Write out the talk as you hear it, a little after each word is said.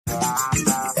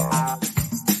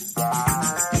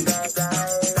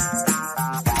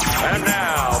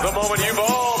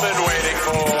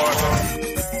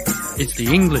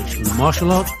English Martial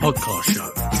Arts Podcast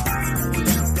Show.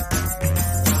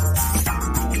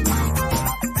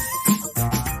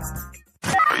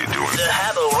 To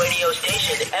have a radio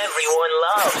station everyone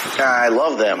loves. I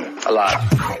love them a lot.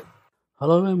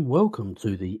 Hello and welcome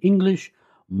to the English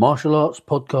Martial Arts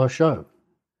Podcast Show.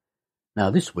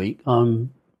 Now this week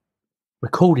I'm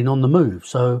recording on the move,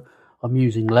 so I'm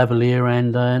using lavalier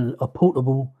and a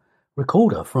portable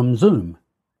recorder from Zoom.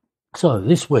 So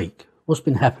this week, what's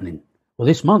been happening? Well,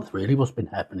 this month really, what's been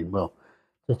happening? Well,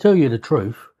 to tell you the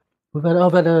truth, I've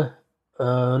had a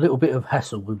little bit of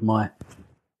hassle with my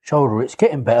shoulder. It's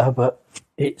getting better, but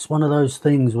it's one of those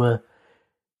things where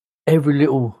every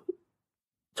little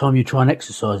time you try and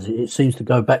exercise it, it seems to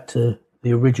go back to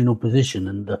the original position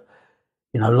and,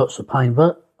 lots of pain.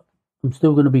 But I'm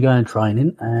still going to be going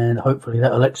training and hopefully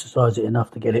that'll exercise it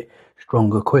enough to get it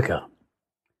stronger quicker.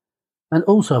 And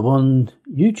also on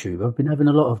YouTube, I've been having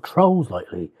a lot of trolls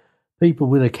lately. People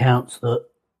with accounts that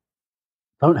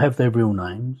don't have their real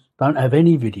names, don't have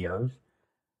any videos.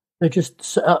 They're just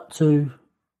set up to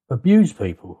abuse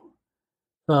people.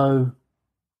 So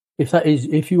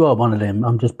if you are one of them,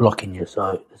 I'm just blocking you,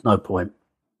 so there's no point.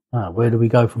 Where do we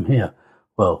go from here?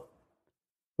 Well,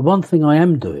 the one thing I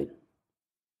am doing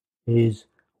is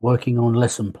working on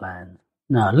lesson plans.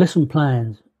 Now, lesson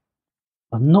plans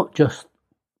are not just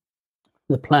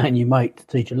the plan you make to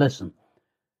teach a lesson.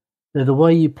 They're the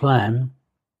way you plan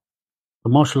the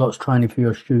martial arts training for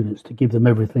your students to give them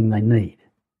everything they need.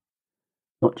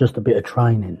 Not just a bit of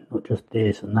training, not just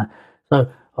this and that. So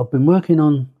I've been working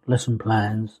on lesson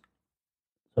plans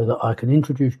so that I can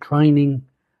introduce training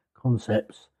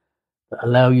concepts that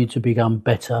allow you to become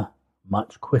better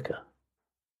much quicker.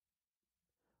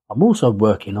 I'm also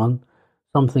working on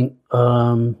something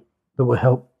that will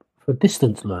help for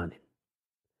distance learning.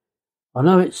 I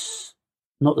know it's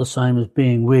not the same as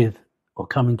being with or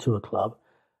coming to a club,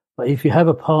 but if you have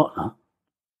a partner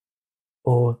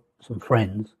or some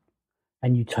friends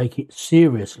and you take it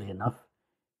seriously enough,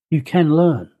 you can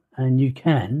learn and you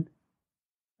can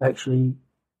actually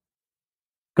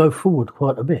go forward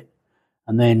quite a bit.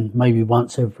 And then maybe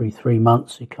once every 3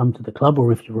 months you come to the club,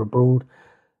 or if you're abroad,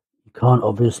 you can't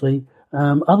obviously.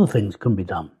 Other things can be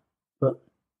done. But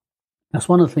that's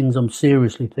one of the things I'm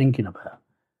seriously thinking about.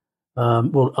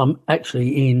 I'm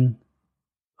actually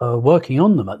working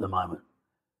on them at the moment.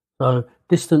 So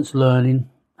distance learning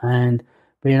and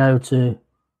being able to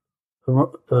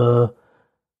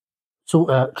sort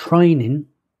out training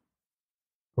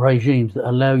regimes that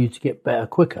allow you to get better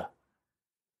quicker.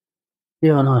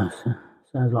 Yeah, I know, it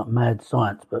sounds like mad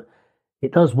science, but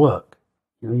it does work.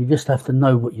 You just have to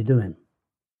know what you're doing.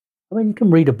 I mean, you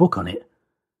can read a book on it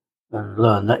and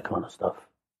learn that kind of stuff.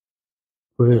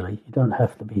 Really, you don't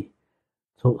have to be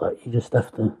taught that. You just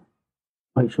have to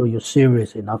make sure you're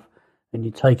serious enough and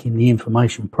you're taking the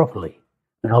information properly.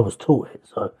 And I was taught it,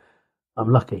 so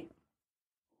I'm lucky.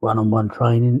 One-on-one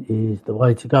training is the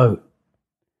way to go,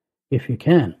 if you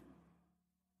can.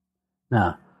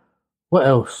 Now, what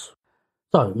else?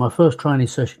 So, my first training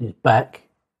session is back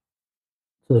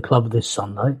to the club this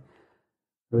Sunday.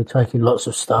 We're taking lots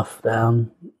of stuff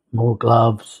down, more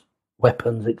gloves,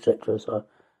 weapons, etc. So,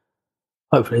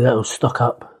 hopefully that will stock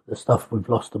up the stuff we've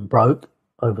lost and broke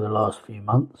over the last few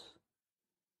months.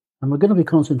 And we're going to be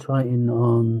concentrating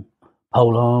on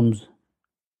pole arms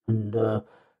and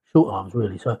short arms,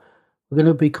 really. So we're going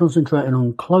to be concentrating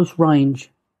on close range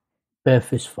bare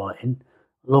fist fighting,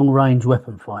 long range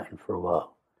weapon fighting for a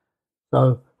while. So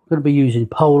we're going to be using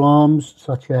pole arms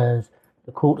such as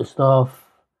the quarterstaff,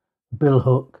 the bill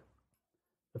hook,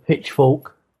 the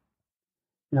pitchfork,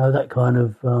 that kind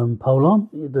of pole arm,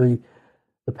 the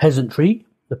peasantry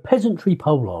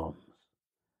pole arms.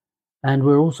 And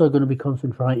we're also going to be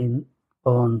concentrating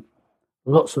on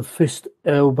lots of fist,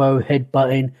 elbow, head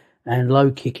butting and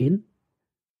low kicking,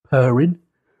 purring.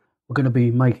 We're going to be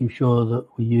making sure that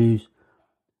we use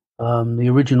the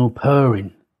original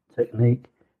purring technique,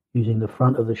 using the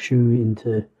front of the shoe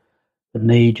into the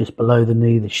knee, just below the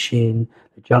knee, the shin,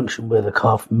 the junction where the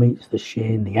calf meets the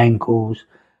shin, the ankles,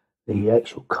 the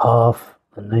actual calf,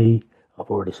 the knee. I've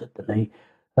already said the knee.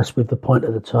 That's with the point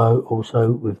of the toe,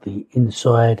 also with the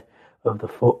inside of the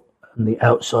foot and the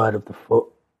outside of the foot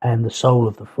and the sole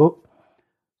of the foot.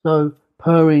 So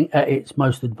purring at its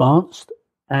most advanced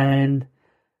and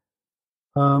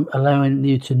allowing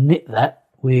you to knit that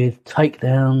with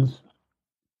takedowns,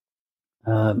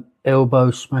 elbow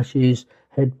smashes,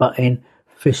 head butting,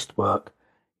 fist work,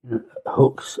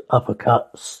 hooks,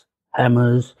 uppercuts,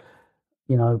 hammers,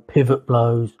 pivot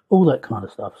blows, all that kind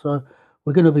of stuff. So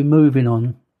we're going to be moving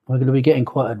on. We're going to be getting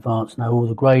quite advanced now. All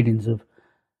the gradings have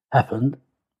happened.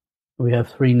 We have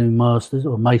 3 new masters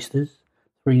or maesters,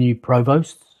 3 new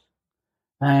provosts,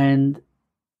 and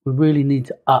we really need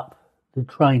to up the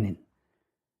training.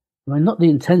 I mean, not the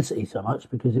intensity so much,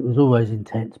 because it was always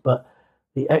intense, but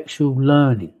the actual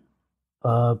learning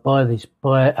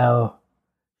by our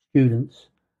students,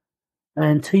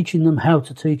 and teaching them how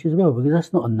to teach as well, because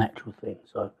that's not a natural thing.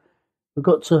 So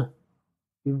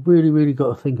you've really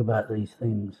got to think about these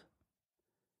things.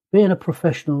 Being a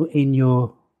professional in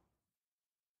your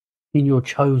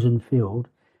chosen field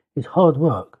is hard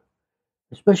work,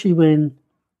 especially when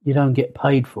you don't get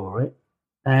paid for it,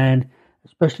 and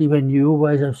especially when you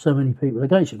always have so many people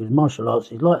against you, because martial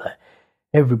arts is like that.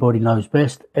 Everybody knows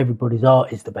best, everybody's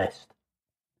art is the best.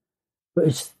 But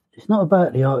it's not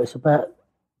about the art, it's about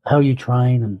how you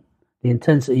train and the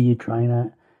intensity you train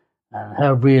at, and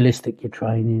how realistic your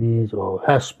training is, or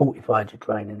how sportified your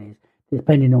training is,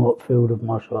 depending on what field of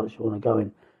martial arts you want to go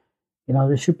in. You know,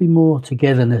 there should be more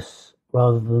togetherness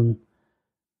rather than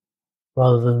I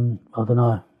don't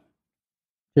know,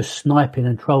 just sniping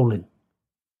and trolling.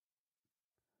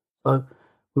 So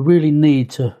we really need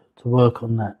to work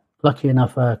on that. Lucky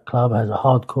enough, our club has a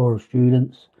hardcore of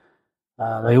students.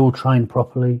 They all train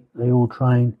properly. They all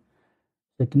train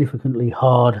significantly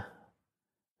hard.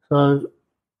 So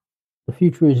the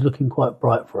future is looking quite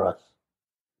bright for us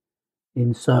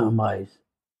in certain ways.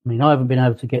 I mean, I haven't been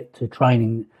able to get to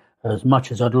training as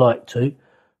much as I'd like to,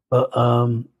 but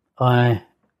I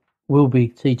will be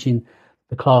teaching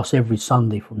the class every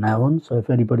Sunday from now on. So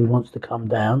if anybody wants to come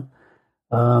down,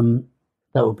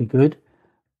 that would be good.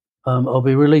 I'll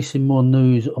be releasing more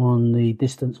news on the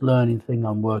distance learning thing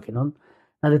I'm working on.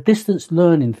 Now, the distance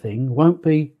learning thing won't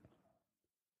be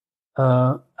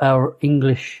our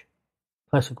English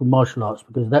classical martial arts,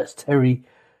 because that's Terry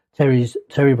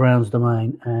Brown's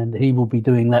domain, and he will be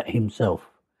doing that himself.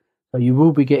 So you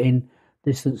will be getting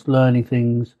distance learning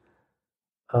things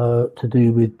to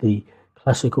do with the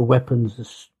classical weapons,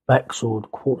 the backsword,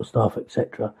 quarterstaff,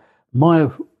 etc. My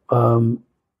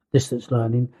distance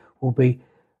learning will be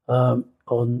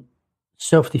on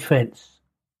self-defense,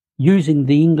 using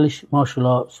the English martial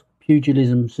arts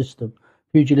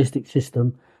pugilistic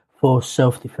system for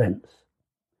self-defense.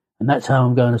 And that's how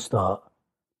I'm going to start.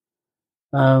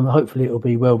 Hopefully it'll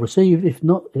be well received. If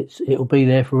not, it'll be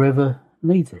there for whoever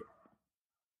needs it.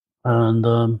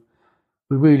 And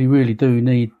we really do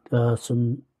need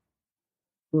some,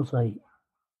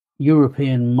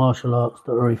 European martial arts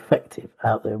that are effective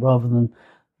out there, rather than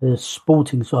the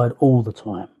sporting side all the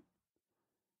time.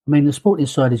 I mean, the sporting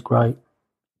side is great.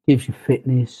 Gives you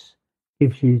fitness,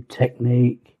 gives you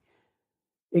technique.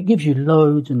 It gives you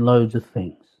loads and loads of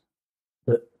things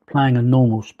that playing a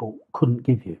normal sport couldn't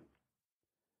give you.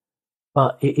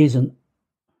 But it isn't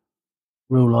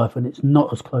real life, and it's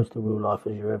not as close to real life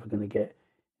as you're ever going to get.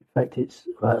 In fact, it's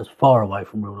about as far away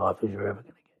from real life as you're ever going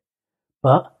to get.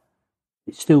 But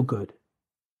it's still good.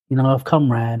 You know, I've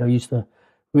come round. I used to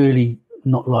really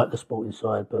not like the sporting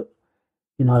side, but,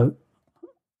 you know,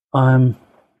 I'm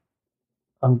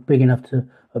big enough to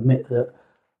admit that,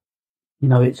 you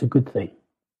know, it's a good thing.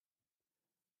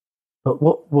 But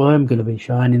what I'm going to be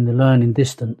showing in the learning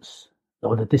distance,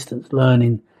 or the distance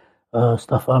learning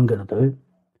stuff I'm going to do,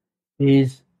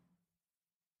 is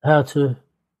how to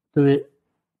do it,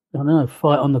 I don't know,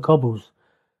 fight on the cobbles,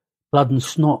 blood and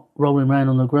snot rolling around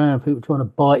on the ground, people trying to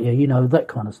bite you, you know, that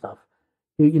kind of stuff.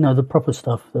 You know, the proper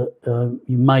stuff that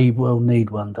you may well need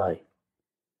one day.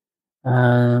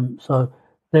 So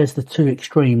there's the two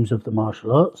extremes of the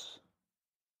martial arts,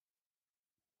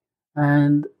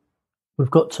 and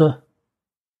we've got to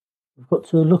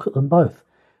look at them both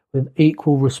with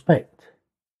equal respect.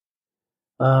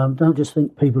 Don't just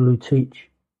think people who teach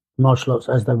martial arts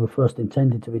as they were first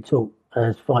intended to be taught,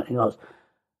 as fighting arts,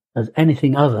 as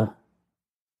anything other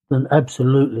than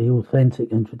absolutely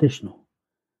authentic and traditional,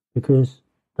 because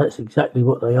that's exactly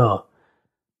what they are.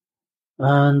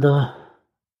 And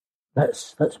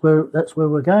that's where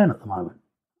we're going at the moment.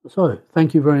 So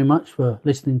thank you very much for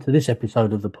listening to this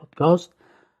episode of the podcast.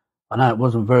 I know it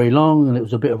wasn't very long, and it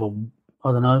was a bit of a,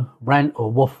 I don't know, rant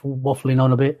or waffling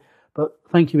on a bit, but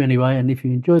thank you anyway. And if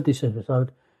you enjoyed this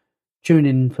episode, tune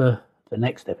in for the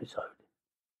next episode.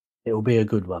 It will be a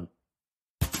good one.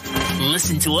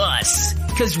 Listen to us,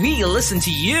 because we listen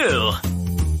to you.